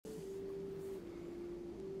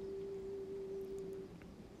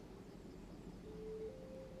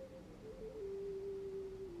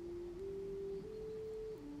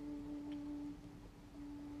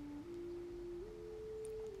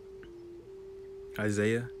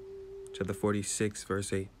Isaiah chapter 46,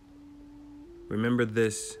 verse 8. Remember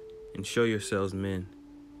this and show yourselves men.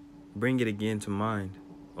 Bring it again to mind,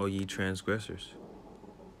 O ye transgressors.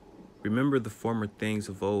 Remember the former things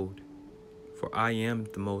of old, for I am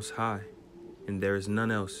the Most High, and there is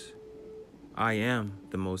none else. I am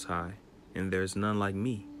the Most High, and there is none like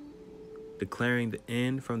me, declaring the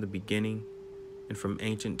end from the beginning, and from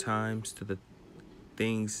ancient times to the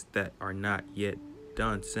things that are not yet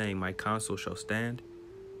done, saying, my counsel shall stand,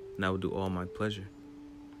 and I will do all my pleasure.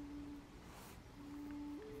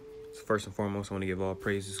 So first and foremost, I want to give all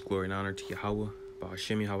praises, glory, and honor to Yahweh,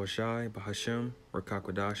 Bahashem Yahweh Shai, Bahashem,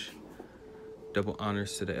 Rakakwadash. Double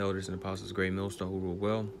honors to the elders and apostles, great millstone who rule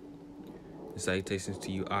well. And salutations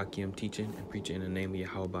to you, Akim, teaching and preaching in the name of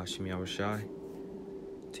Yahweh, Bahashem Yahweh Shai.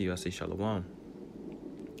 To you, I say Shalawam.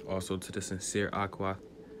 Also to the sincere Akwath,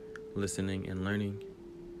 listening and learning.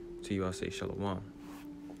 To you, I say Shalawam.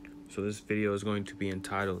 So this video is going to be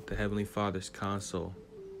entitled, The Heavenly Father's Counsel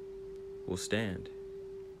Will Stand.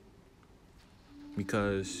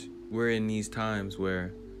 Because we're in these times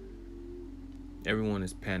where everyone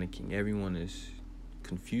is panicking, everyone is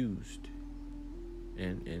confused,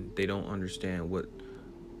 and they don't understand what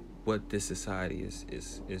this society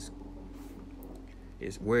is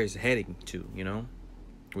where it's heading to, you know,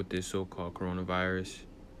 with this so-called coronavirus.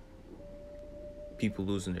 People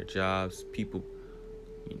losing their jobs, people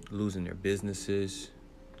losing their businesses.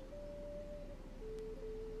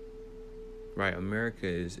 Right, America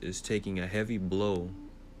is taking a heavy blow,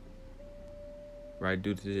 right,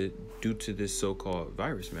 due to this so-called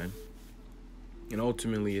virus, man. And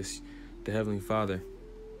ultimately, it's the Heavenly Father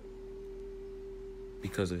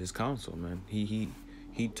because of His counsel, man. He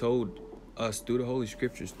told us through the Holy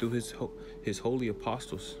Scriptures, through His holy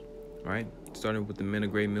apostles, right, starting with the men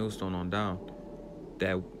of great millstone on down,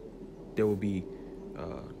 that there will be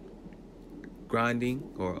grinding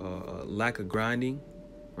or a lack of grinding,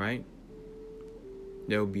 right?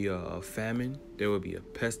 There will be a famine. There will be a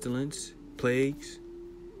pestilence, plagues,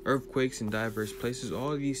 earthquakes in diverse places.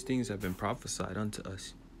 All of these things have been prophesied unto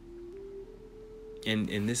us. And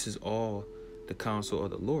this is all the counsel of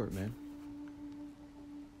the Lord, man.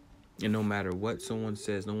 And no matter what someone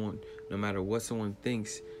says, no matter what someone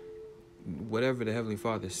thinks, whatever the Heavenly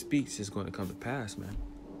Father speaks is going to come to pass, man.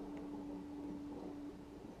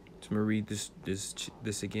 So I'm going to read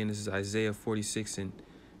this again. This is Isaiah 46 and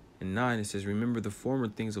 9. It says, remember the former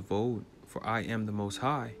things of old, for I am the Most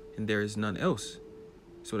High, and there is none else.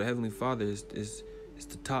 So the Heavenly Father is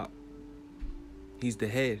the top. He's the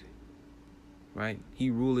head, right?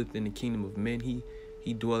 He ruleth in the kingdom of men.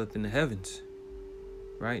 He dwelleth in the heavens,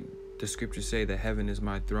 right? The scriptures say that heaven is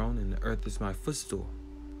my throne and the earth is my footstool.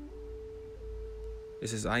 It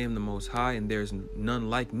says, I am the Most High, and there's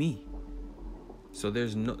none like me. So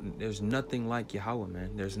there's nothing like Yahweh,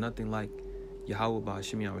 man. There's nothing like Yahweh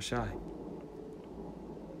Bahashem Yahweh Shai.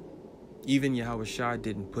 Even Yahweh Shai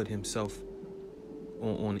didn't put himself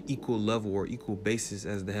on an equal level or equal basis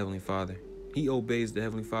as the Heavenly Father. He obeys the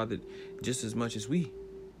Heavenly Father just as much as we,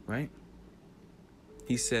 right?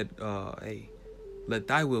 He said, hey, let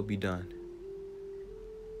thy will be done.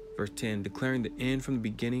 Verse 10, declaring the end from the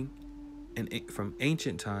beginning and from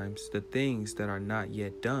ancient times, the things that are not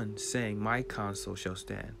yet done, saying, my counsel shall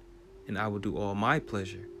stand, and I will do all my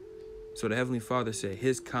pleasure. So the Heavenly Father said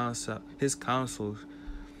his counsel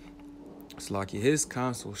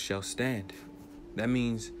shall stand. That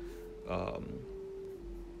means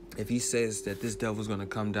if he says that this devil's going to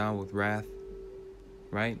come down with wrath,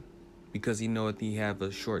 right? Because he knoweth he have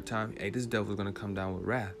a short time, hey, this devil's going to come down with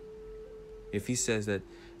wrath. If he says that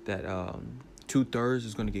 2/3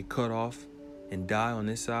 is going to get cut off and die on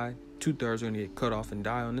this side, 2/3 are going to get cut off and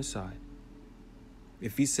die on this side.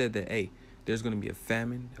 If he said that, hey, there's going to be a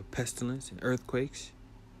famine, a pestilence, and earthquakes,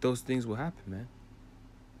 those things will happen, man.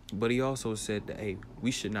 But he also said that, hey, we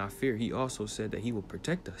should not fear. He also said that he will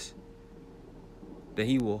protect us, that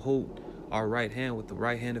he will hold our right hand with the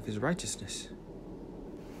right hand of his righteousness.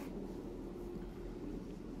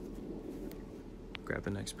 Grab the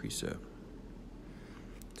next precept.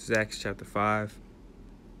 This is Acts chapter 5.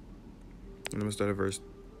 And I'm going to start at verse...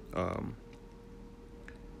 I'm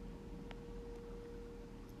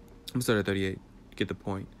going to start at 38. Get the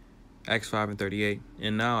point. Acts 5 and 38.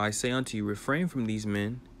 And now I say unto you, refrain from these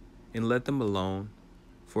men, and let them alone.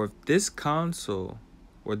 For if this counsel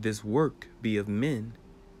or this work be of men,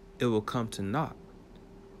 it will come to naught.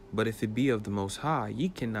 But if it be of the Most High, ye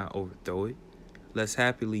cannot overthrow it, lest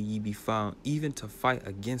happily ye be found even to fight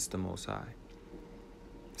against the Most High.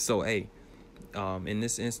 So, hey, in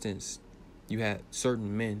this instance, you had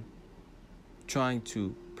certain men trying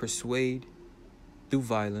to persuade through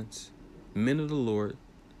violence men of the Lord,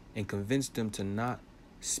 and convinced them to not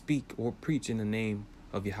speak or preach in the name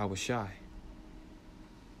of Yahweh Shai.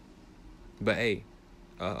 But hey,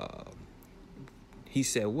 he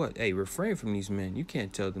said what? Hey, refrain from these men. You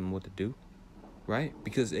can't tell them what to do, right?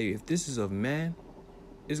 Because hey, if this is of man,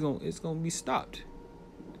 it's gonna be stopped,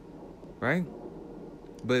 right?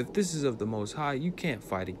 But if this is of the Most High, you can't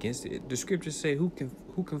fight against it. The scriptures say, who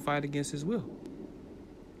can fight against His will,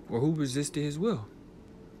 or who resisted His will?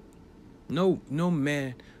 No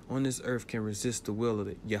man on this earth can resist the will of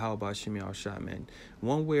the Yahweh B'Shem Yahushua, man.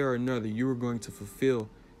 One way or another, you are going to fulfill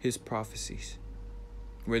His prophecies.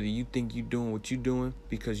 Whether you think you're doing what you're doing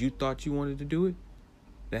because you thought you wanted to do it,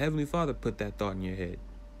 the Heavenly Father put that thought in your head.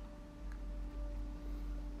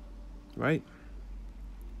 Right?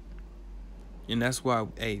 And that's why,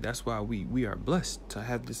 we are blessed to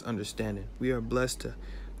have this understanding. We are blessed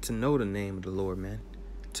to know the name of the Lord, man.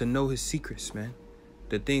 To know His secrets, man.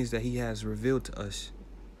 The things that He has revealed to us.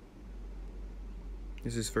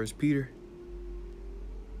 This is 1 Peter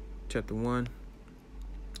chapter 1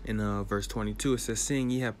 and verse 22. It says, seeing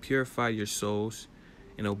ye have purified your souls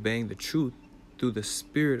in obeying the truth through the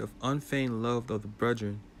spirit of unfeigned love of the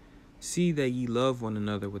brethren, see that ye love one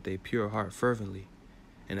another with a pure heart fervently.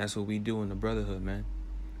 And that's what we do in the brotherhood, man.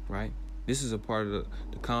 Right? This is a part of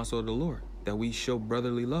the counsel of the Lord, that we show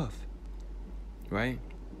brotherly love. Right?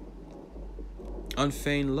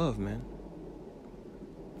 Unfeigned love, man.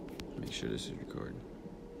 Make sure this is recording.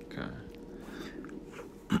 Okay.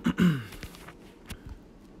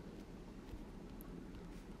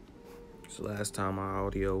 So last time my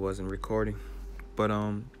audio wasn't recording. But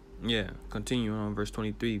yeah, continue on verse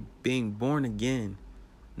 23. Being born again,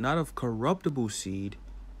 not of corruptible seed,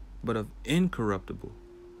 but of incorruptible,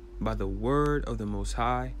 by the word of the Most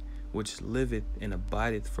High, which liveth and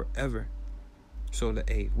abideth forever. So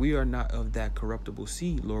we are not of that corruptible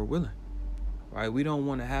seed, Lord willing. Right? We don't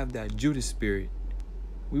want to have that Judas spirit.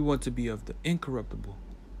 We want to be of the incorruptible.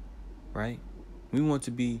 Right? We want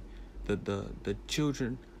to be the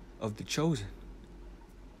children of the chosen.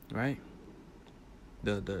 Right?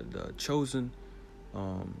 The chosen,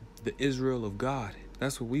 the Israel of God.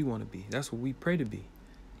 That's what we want to be. That's what we pray to be.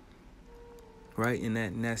 Right? And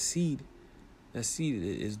that seed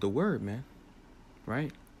is the word, man.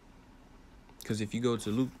 Right? Because if you go to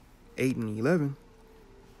Luke 8 and 11,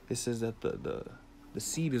 it says that the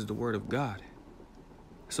seed is the word of God.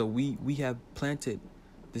 So we have planted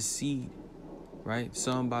the seed, right?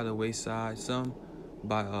 Some by the wayside, some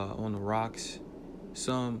by on the rocks,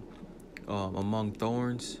 some among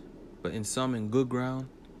thorns, but in some in good ground.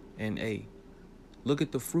 And look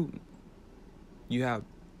at the fruit. You have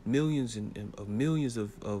millions of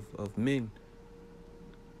men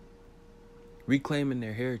reclaiming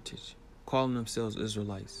their heritage, calling themselves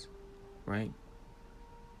Israelites, right?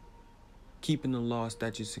 Keeping the law,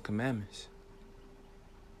 statutes, and commandments.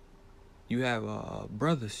 You have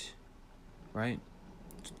brothers, right?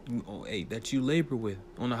 That you labor with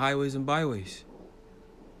on the highways and byways.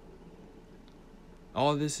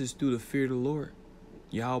 All this is through the fear of the Lord.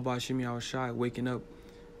 Yahweh B'Shem Yahushai waking up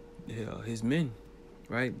His men,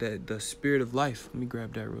 right? That the spirit of life. Let me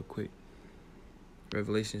grab that real quick.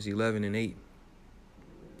 Revelations 11 and 8.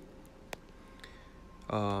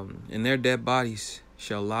 And their dead bodies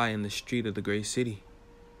shall lie in the street of the great city,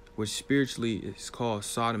 which spiritually is called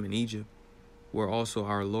Sodom and Egypt, where also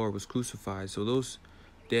our Lord was crucified. So those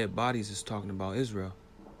dead bodies is talking about Israel,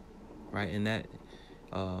 right? And that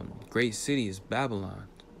great city is Babylon,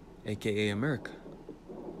 aka America.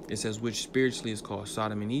 It says which spiritually is called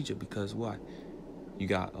Sodom and Egypt because what? You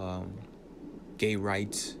got gay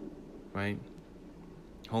rights, right?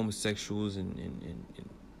 Homosexuals and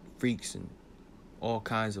freaks and all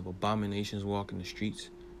kinds of abominations walking the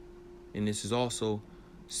streets. And this is also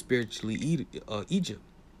spiritually Egypt.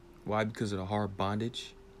 Why? Because of the hard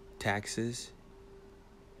bondage, taxes.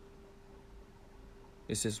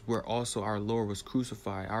 It says where also our Lord was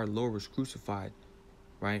crucified. Our Lord was crucified,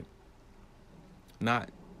 right? Not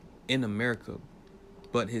in America,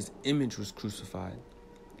 but His image was crucified,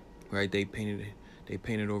 right? They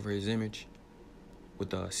painted over His image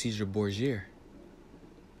with Caesar Borgia,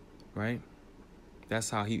 right? That's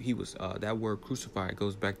how he was. That word crucified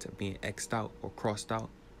goes back to being X'd out or crossed out.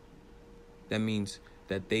 That means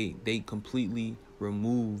that they completely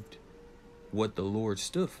removed what the Lord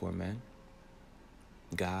stood for, man.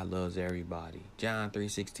 God loves everybody. John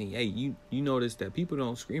 3:16. Hey, you notice that people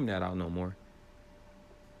don't scream that out no more.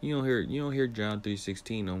 You don't hear John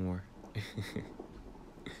 3:16 no more.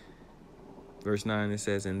 Verse 9, it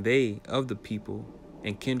says, and they of the people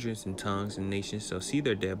and kindreds and tongues and nations shall see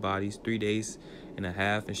their dead bodies 3 days and a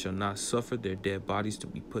half, and shall not suffer their dead bodies to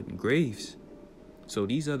be put in graves. So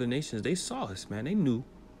these other nations, they saw us, man. They knew.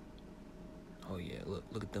 Oh yeah,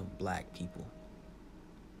 look at them black people,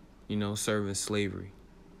 serving slavery,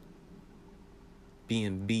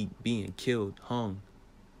 being beat, being killed, hung,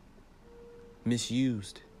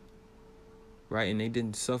 misused, right? And they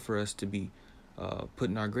didn't suffer us to be put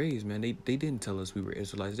in our graves, man. They didn't tell us we were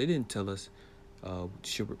Israelites. They didn't tell us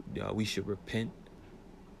we should repent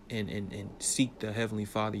and seek the Heavenly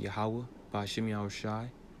Father, Yahweh, Ba'ashem Yahushai,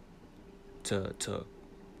 to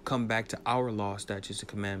come back to our law, statutes, and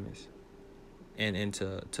commandments, and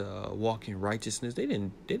to walk in righteousness. They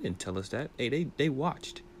didn't tell us that. Hey, they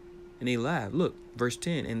watched and they laughed. Look, verse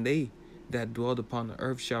 10, and they that dwelled upon the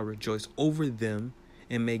earth shall rejoice over them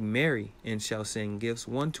and make merry, and shall send gifts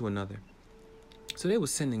one to another. So they were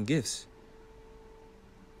sending gifts,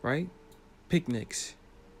 right? Picnics,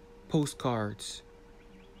 postcards,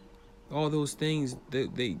 all those things.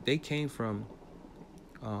 They came from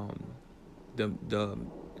the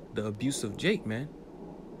abuse of Jake, man.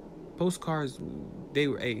 Postcards, they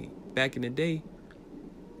were back in the day,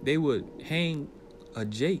 they would hang a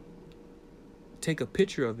Jake, take a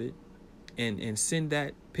picture of it, and send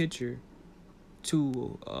that picture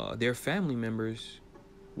to their family members,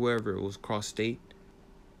 wherever it was, cross state,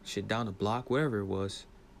 shit, down the block, wherever it was,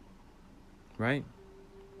 right?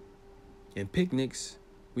 And picnics,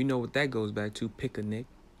 we know what that goes back to, pick a nick,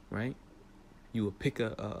 right? You would pick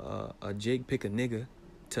a Jake, pick a nigga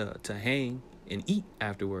to hang and eat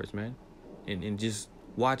afterwards, man, and just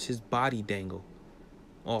watch his body dangle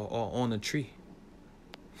or on a tree.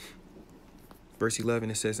 Verse 11,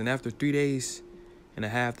 it says, and after 3 days and a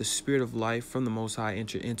half, the spirit of life from the Most High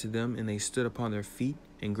entered into them, and they stood upon their feet,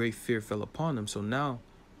 and great fear fell upon them. So now,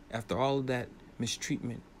 after all of that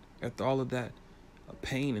mistreatment, after all of that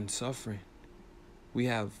pain and suffering, we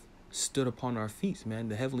have stood upon our feet, man.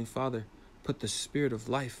 The Heavenly Father put the spirit of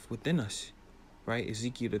life within us, right?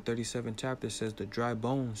 Ezekiel, the 37th chapter, says the dry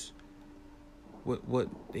bones,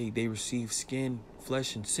 they receive skin,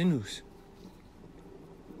 flesh, and sinews.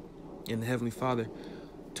 And the Heavenly Father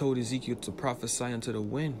told Ezekiel to prophesy unto the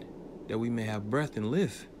wind, that we may have breath and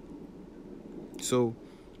live. So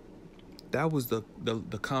that was the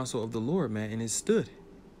counsel of the Lord, man, and it stood.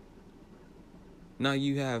 Now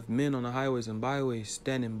you have men on the highways and byways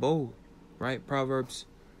standing bold, right? Proverbs,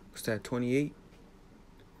 what's that, 28?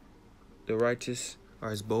 The righteous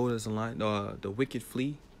are as bold as a lion. The wicked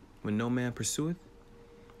flee when no man pursueth,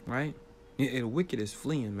 right? Yeah, the wicked is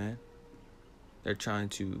fleeing, man. They're trying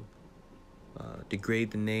to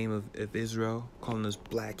degrade the name of Israel, calling us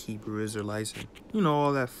black Hebrew Israelites, and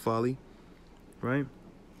all that folly, right?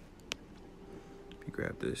 Let me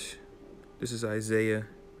grab this. This is Isaiah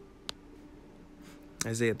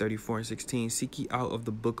 34:16. Seek ye out of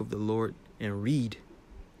the book of the Lord and read.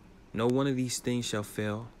 No one of these things shall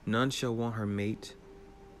fail, none shall want her mate.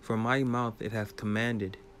 For my mouth it hath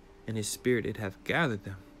commanded, and his spirit it hath gathered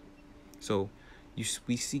them. So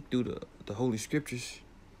we seek through the Holy Scriptures,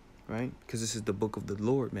 right? Because this is the book of the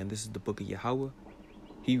Lord, man. This is the book of Yahweh.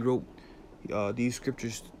 He wrote these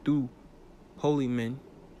scriptures through holy men,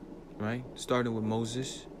 right? Starting with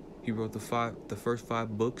Moses. He wrote the first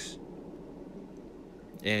 5 books.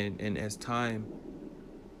 And as time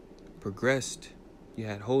progressed, you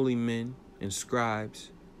had holy men and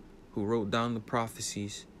scribes who wrote down the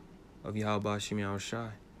prophecies of Yahweh Ba'ashem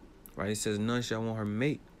Yahushai, right? It says none shall want her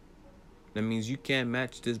mate. That means you can't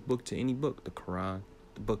match this book to any book. The Quran,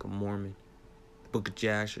 the Book of Mormon, the Book of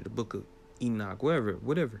Jasher, the Book of Enoch,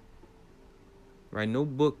 whatever. Right? No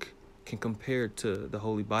book can compare to the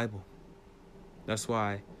Holy Bible. That's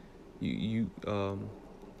why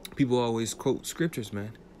people always quote scriptures,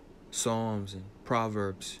 man, Psalms and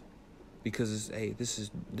Proverbs, because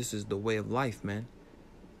this is the way of life, man.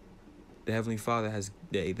 The Heavenly Father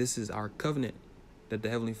this is our covenant that the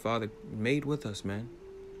Heavenly Father made with us, man.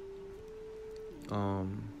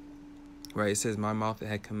 Right, it says my mouth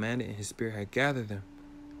had commanded and his spirit had gathered them.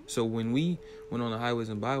 So when we went on the highways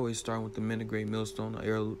and byways, starting with the men of great millstone,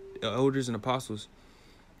 the elders and apostles,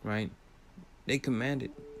 right, they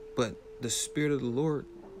commanded, but the Spirit of the Lord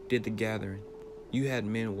did the gathering. You had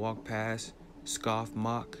men walk past, scoff,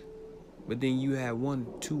 mock, but then you had 1,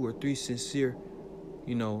 2, or 3 sincere,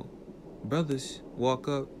 brothers walk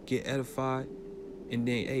up, get edified, and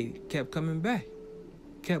then kept coming back,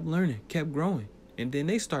 kept learning, kept growing, and then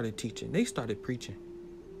they started teaching, they started preaching.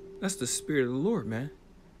 That's the Spirit of the Lord, man.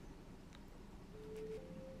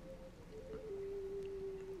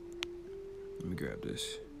 Let me grab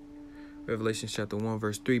this. Revelation chapter 1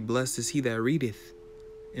 verse 3. Blessed is he that readeth,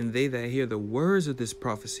 and they that hear the words of this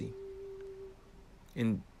prophecy,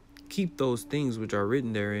 and keep those things which are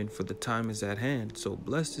written therein, for the time is at hand. So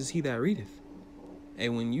blessed is he that readeth.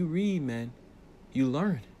 And when you read, man, you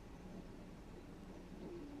learn.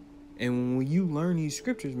 And when you learn these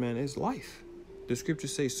scriptures, man, it's life. The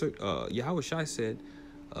scriptures say, Yahweh Shai said,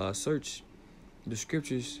 search the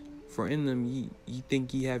scriptures, for in them ye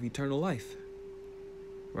think ye have eternal life.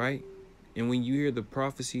 Right? And when you hear the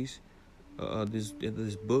prophecies,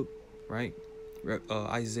 this book, right?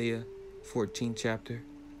 Isaiah 14 chapter,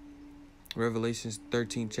 Revelations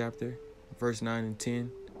 13 chapter, verse 9 and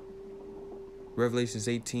 10, Revelations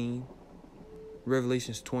 18,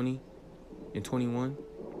 Revelations 20 and 21.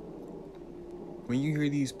 When you hear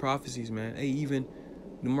these prophecies, man, hey, even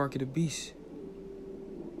the mark of the beast,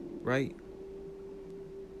 right?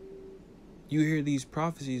 You hear these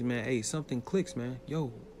prophecies, man, hey, something clicks, man.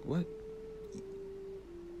 Yo, what?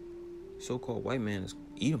 So-called white man is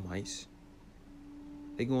Edomites.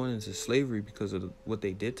 They going into slavery because of what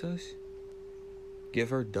they did to us? Give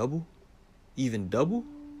her double? Even double?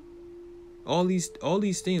 All these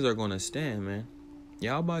things are going to stand, man.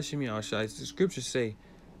 Yahweh Shem Yahweh Shai, the scriptures say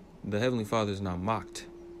the Heavenly Father is not mocked.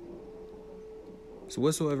 So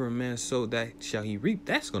whatsoever a man sow, that shall he reap.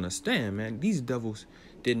 That's going to stand, man. These devils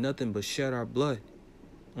did nothing but shed our blood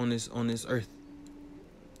on this earth,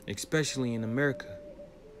 especially in America.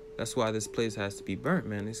 That's why this place has to be burnt,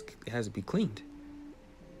 man. It has to be cleansed,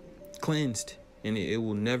 and it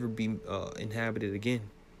will never be inhabited again.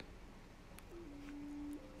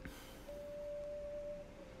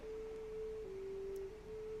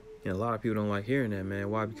 And a lot of people don't like hearing that,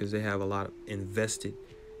 man. Why? Because they have a lot of invested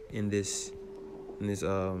in this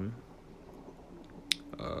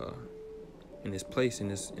place, in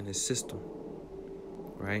this system,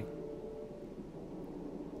 right?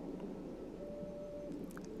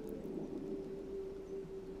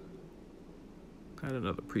 I had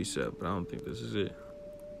another precept, but I don't think this is it.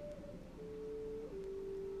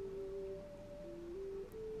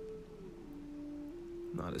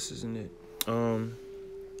 No, this isn't it.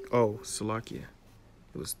 Oh, Salakia.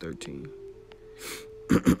 It was 13.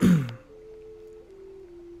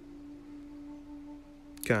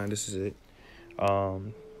 This is it.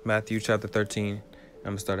 Matthew chapter 13. I'm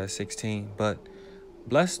going to start at 16. But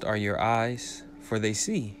blessed are your eyes, for they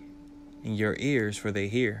see, and your ears, for they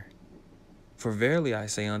hear. For verily I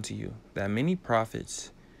say unto you, that many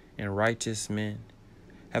prophets and righteous men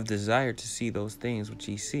have desired to see those things which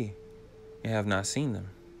ye see, and have not seen them,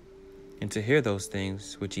 and to hear those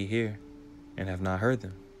things which ye hear, and have not heard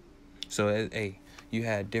them. So, hey, you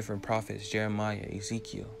had different prophets, Jeremiah,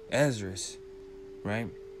 Ezekiel, Ezra,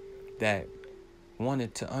 right, that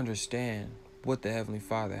wanted to understand what the Heavenly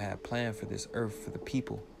Father had planned for this earth, for the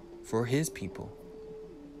people, for his people,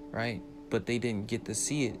 right? But they didn't get to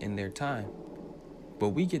see it in their time. But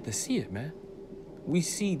we get to see it, man. We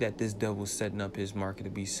see that this devil's setting up his mark of the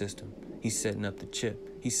beast system. He's setting up the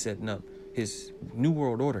chip. He's setting up his new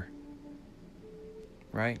world order,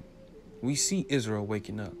 right? We see Israel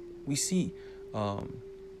waking up. We see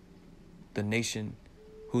the nation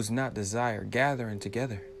who's not desired gathering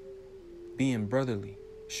together, being brotherly,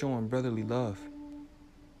 showing brotherly love.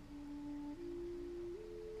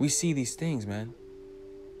 We see these things, man,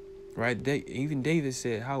 right? Even David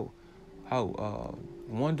said how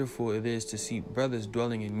wonderful it is to see brothers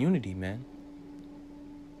dwelling in unity, man.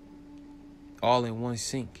 All in one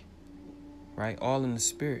sync, right? All in the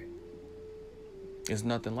spirit. There's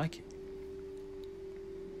nothing like it.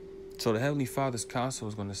 So the Heavenly Father's counsel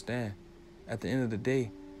is going to stand. At the end of the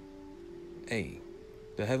day, hey,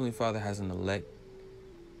 the Heavenly Father has an elect.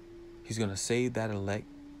 He's going to save that elect.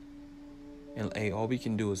 And hey, all we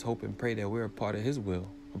can do is hope and pray that we're a part of his will,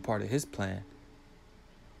 a part of his plan.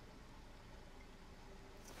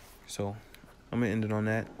 So I'm going to end it on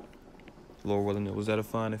that. Lord willing, it was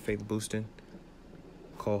edifying and faith boosting.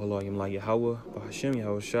 Call Halayim La Yahweh, Bahashem,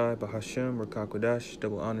 Yahweh Shai, Bahashem, Rakakwadash,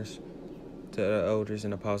 double honors to the elders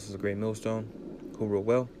and apostles of Great Millstone who rule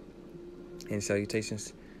well. And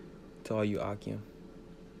salutations to all you Akim.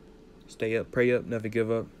 Stay up, pray up, never give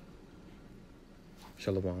up.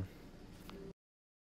 Shalawam.